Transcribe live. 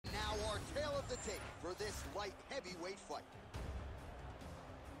the tape for this light heavyweight fight.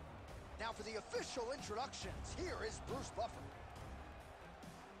 Now for the official introductions, here is Bruce Buffer.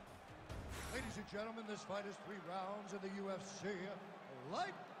 Ladies and gentlemen, this fight is 3 rounds in the UFC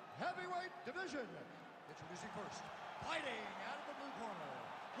light heavyweight division. Introducing first, fighting out of the blue corner.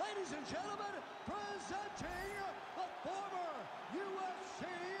 Ladies and gentlemen, presenting the former UFC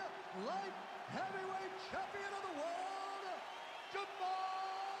light heavyweight champion of the world,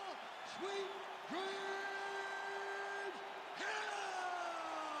 Jamahal Sweet Dreams Hill!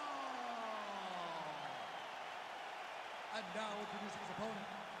 And now introducing his opponent,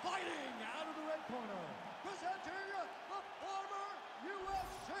 fighting out of the red corner, presenting the former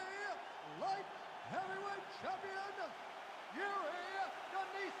UFC light heavyweight champion, Jiri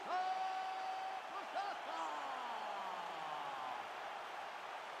Prochazka!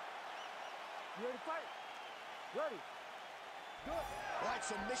 You ready to fight? Ready. Good. All right,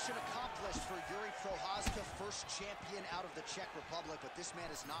 so mission accomplished for Jiri Prochazka, first champion out of the Czech Republic, but this man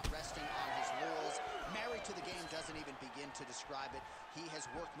is not resting on his laurels. Married to the game doesn't even begin to describe it. He has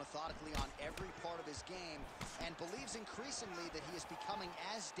worked methodically on every part of his game and believes increasingly that he is becoming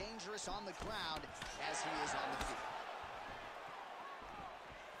as dangerous on the ground as he is on the field.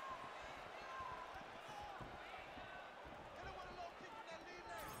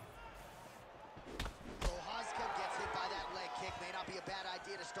 Prochazka gets hit by that leg kick. May not be a bad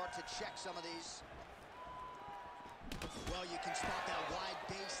idea to start to check some of these. Well, you can spot that wide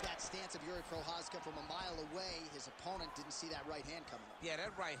base, that stance of Jiri Prochazka from a mile away. His opponent didn't see that right hand coming up. Yeah,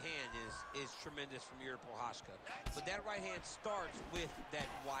 that right hand is tremendous from Jiri Prochazka. But that right hand starts with that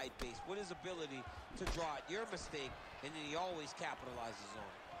wide base, with his ability to draw it. Your mistake, and then he always capitalizes on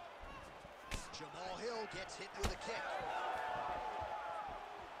it. Jamahal gets hit with a kick.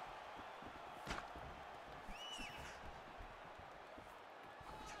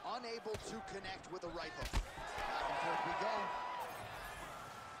 Unable to connect with a right hook. Back and forth we go.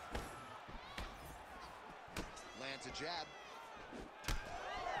 Lands a jab.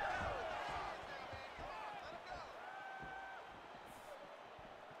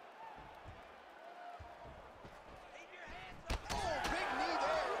 Oh, big knee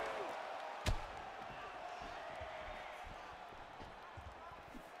there.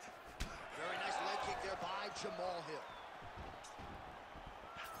 Very nice leg kick there by Jamahal.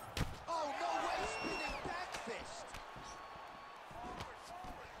 Oh, no way, spinning back fist.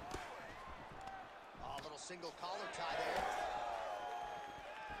 Oh, a little single collar tie there.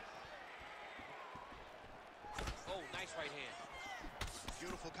 Oh, nice right hand.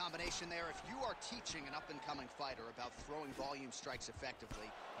 Beautiful combination there. If you are teaching an up-and-coming fighter about throwing volume strikes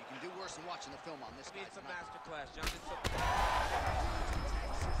effectively, you can do worse than watching the film on this guy. It's a masterclass, John.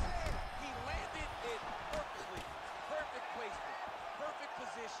 He landed it perfectly. Perfect placement. Perfect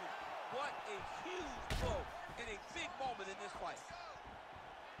position. What a huge blow in a big moment in this fight.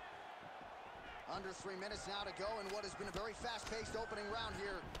 Under 3 minutes now to go in what has been a very fast-paced opening round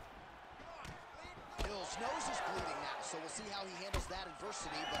here. Hill's nose is bleeding now, so we'll see how he handles that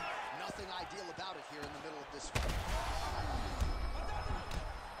adversity, but nothing ideal about it here in the middle of this fight.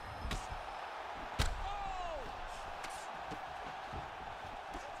 Oh!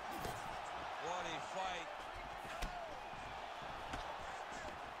 What a fight.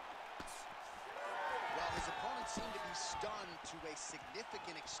 His opponent seemed to be stunned to a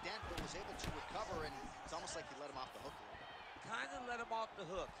significant extent, but was able to recover, and it's almost like he let him off the hook a little bit. Kind of let him off the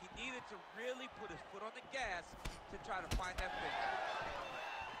hook. He needed to really put his foot on the gas to try to find that finish.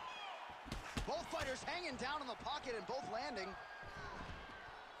 Both fighters hanging down in the pocket and both landing.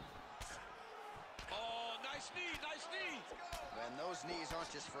 Oh, nice knee, nice knee. And those knees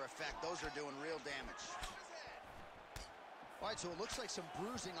aren't just for effect. Those are doing real damage. All right, so it looks like some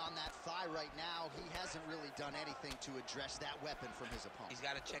bruising on that thigh right now. He hasn't really done anything to address that weapon from his opponent. He's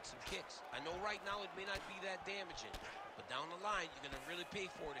got to check some kicks. I know right now it may not be that damaging, but down the line, you're going to really pay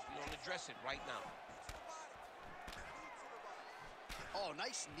for it if you don't address it right now. Oh,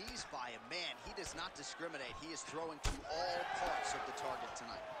 nice knees by him. Man, he does not discriminate. He is throwing to all parts of the target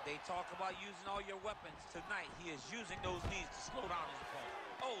tonight. They talk about using all your weapons. Tonight, he is using those knees to slow down his opponent.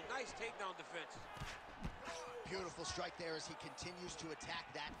 Oh, nice takedown defense. Beautiful strike there as he continues to attack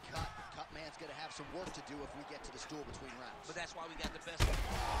that cut. Cut man's going to have some work to do if we get to the stool between rounds. But that's why we got the best. Now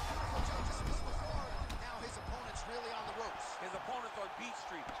his opponent's really on the ropes. His opponent's on beat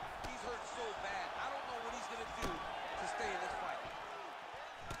street. He's hurt so bad. I don't know what he's going to do to stay in this fight.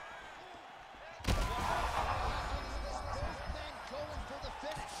 Both men going for the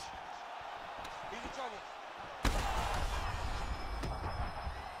finish. He's in trouble.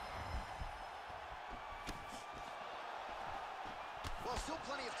 Well, still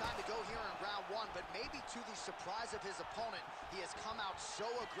plenty of time to go here in round one, but maybe to the surprise of his opponent, he has come out so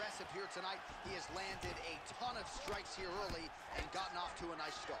aggressive here tonight. He has landed a ton of strikes here early and gotten off to a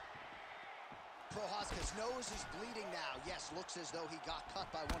nice start. Prochazka's nose is bleeding now. Yes, looks as though he got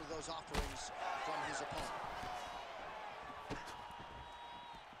cut by one of those offerings from his opponent.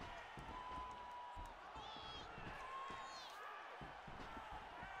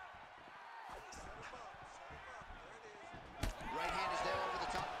 Right hand is there over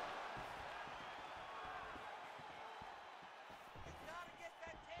the top.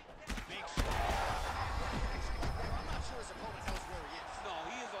 Big shot. I'm not sure his opponent knows where he is. No,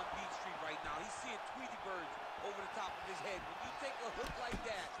 he is on Beach Street right now. He's seeing Tweety birds over the top of his head. When you take a hook like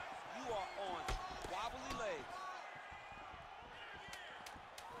that, you are on wobbly legs.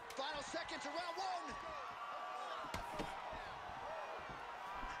 Final seconds of round one.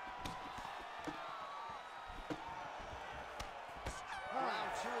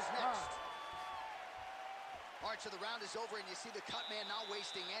 Round two is next. All right, so the round is over, and you see the cut man not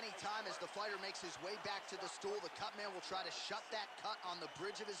wasting any time as the fighter makes his way back to the stool. The cut man will try to shut that cut on the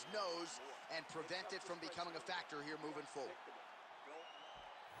bridge of his nose and prevent it from becoming a factor here moving forward.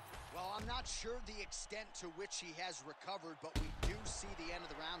 Well, I'm not sure the extent to which he has recovered, but we do see the end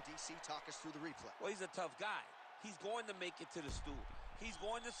of the round. DC, talk us through the replay. Well, he's a tough guy. He's going to make it to the stool. He's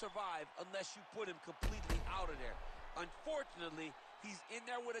going to survive unless you put him completely out of there. Unfortunately, he's in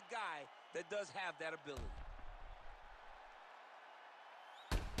there with a guy that does have that ability.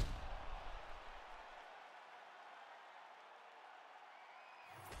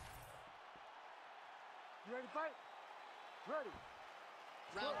 You ready to fight? Ready.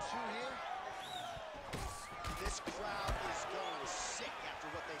 Round two here. This crowd is going sick after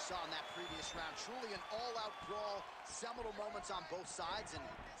what they saw in that previous round. Truly an all-out brawl, seminal moments on both sides, and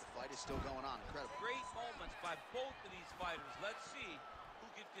the fight is still going on. Incredible. Great moments by both of these fighters. Let's see who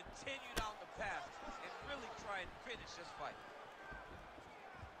can continue down the path and really try and finish this fight.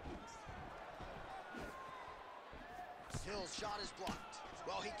 Hill's shot is blocked.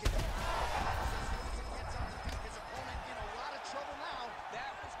 Well, he gets on the feet. His opponent in a lot of trouble now.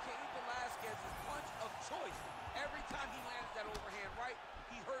 That was Cain Velasquez's punch of choice. Every time he landed that overhand right,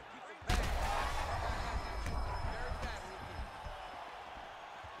 he hurt people bad. Very badly.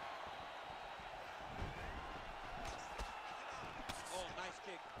 Oh, nice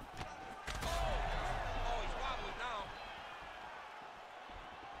kick. Oh, he's wobbling now.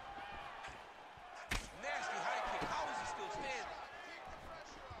 Nasty high kick. How is he still standing?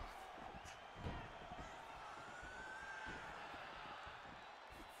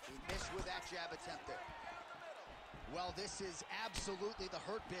 He missed with that jab attempt there. Well, this is absolutely the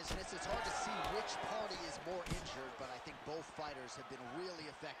hurt business. It's hard to see which party is more injured, but I think both fighters have been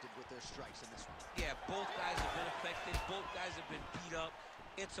really effective with their strikes in this one. Yeah, both guys have been affected. Both guys have been beat up.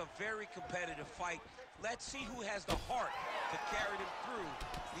 It's a very competitive fight. Let's see who has the heart to carry them through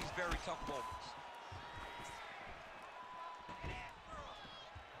these very tough moments.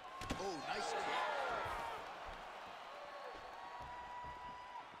 Oh, nice kick.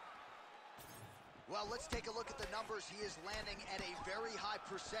 Well, let's take a look at the numbers. He is landing at a very high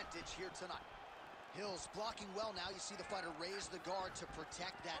percentage here tonight. Hill's blocking well now. You see the fighter raise the guard to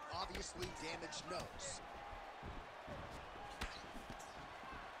protect that obviously damaged nose.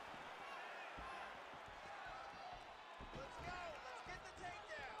 Let's go. Let's get the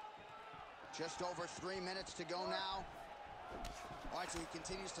takedown. Just over 3 minutes to go now. All right, so he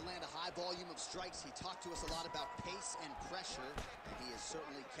continues to land a high volume of strikes. He talked to us a lot about pace and pressure, and he has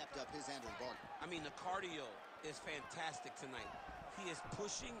certainly kept up his end of the bargain. I mean, the cardio is fantastic tonight. He is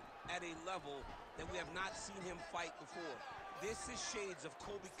pushing at a level that we have not seen him fight before. This is shades of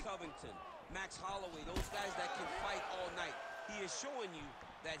Colby Covington, Max Holloway, those guys that can fight all night. He is showing you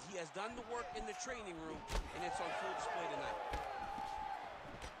that he has done the work in the training room, and it's on full display tonight.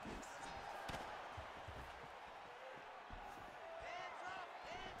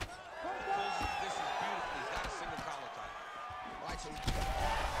 This is beautiful. He's got a single collar tie. All right, so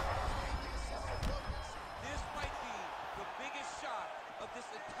This might be the biggest shot of this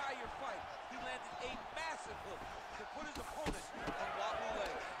entire fight. He landed a massive hook to put his opponent on wobbly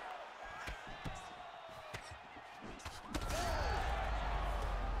legs.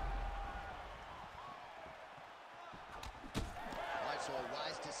 All right, so a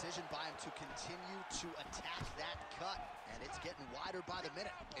wise decision by him to continue to attack that cut, and it's getting wider by the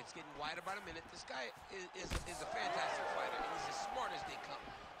minute. It's getting wider by the minute. This guy is a fantastic fighter, and he's as smart as they come.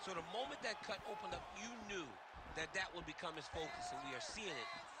 So the moment that cut opened up, you knew that that would become his focus, and we are seeing it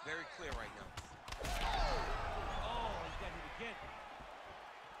very clear right now. Oh, he's got hit again.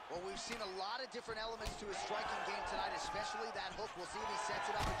 Well, we've seen a lot of different elements to his striking game tonight, especially that hook. We'll see if he sets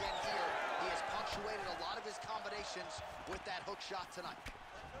it up again here. He has punctuated a lot of his combinations with that hook shot tonight.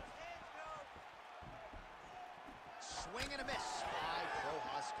 Swing and a miss by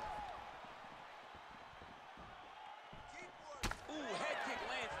Prochazka. Ooh, head kick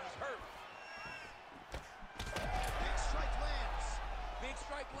lands, he's hurt. Big strike lands. Big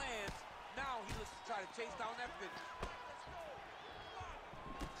strike lands. Now he looks to try to chase down that finish.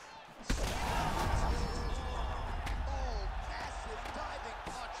 Oh, massive diving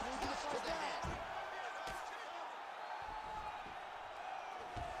punch just to the head.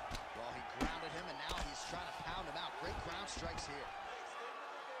 Well, he grounded him, and now he's trying to pound him out. Great ground strikes here.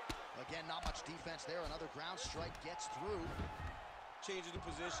 Again, not much defense there. Another ground strike gets through. Changing the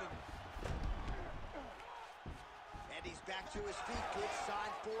position. And he's back to his feet. Good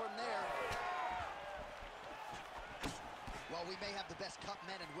sign for him there. Well, we may have the best cut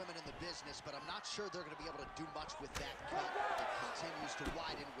men and women in the business, but I'm not sure they're going to be able to do much with that cut. It continues to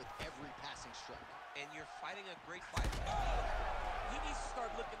widen with every passing strike. And you're fighting a great fight. He needs to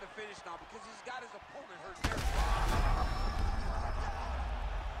start looking to finish now because he's got his opponent hurt there.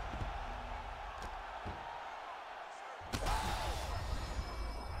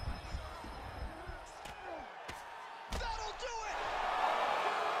 That'll do it!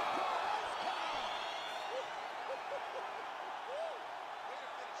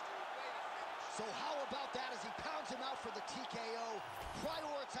 So how about that as he pounds him out for the TKO?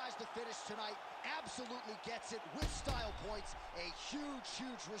 Prioritize the finish tonight. Absolutely gets it with style points. A huge,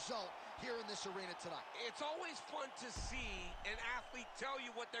 huge result here in this arena tonight. It's always fun to see an athlete tell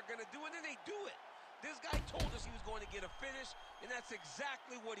you what they're going to do, and then they do it. This guy told us he was going to get a finish, and that's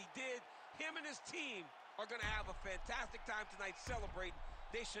exactly what he did. Him and his team are going to have a fantastic time tonight celebrating.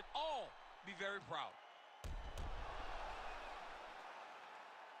 They should all be very proud.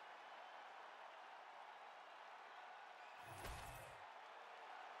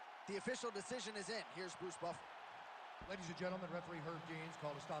 The official decision is in. Here's Bruce Buffer. Ladies and gentlemen, referee Herb Deans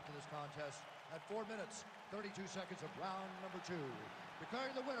called a stop to this contest at 4 minutes, 32 seconds of round number 2.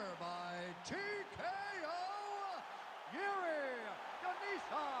 Declaring the winner by TKO, Jiri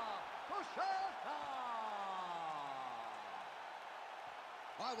Prochazka.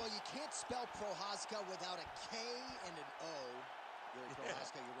 All right, well, you can't spell Prochazka without a K and an O. Jiri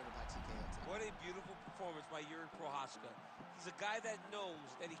Prochazka, your winner by TKO tonight. What a beautiful performance by Jiri Prochazka. He's a guy that knows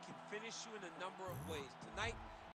that he can finish you in a number of ways. Tonight,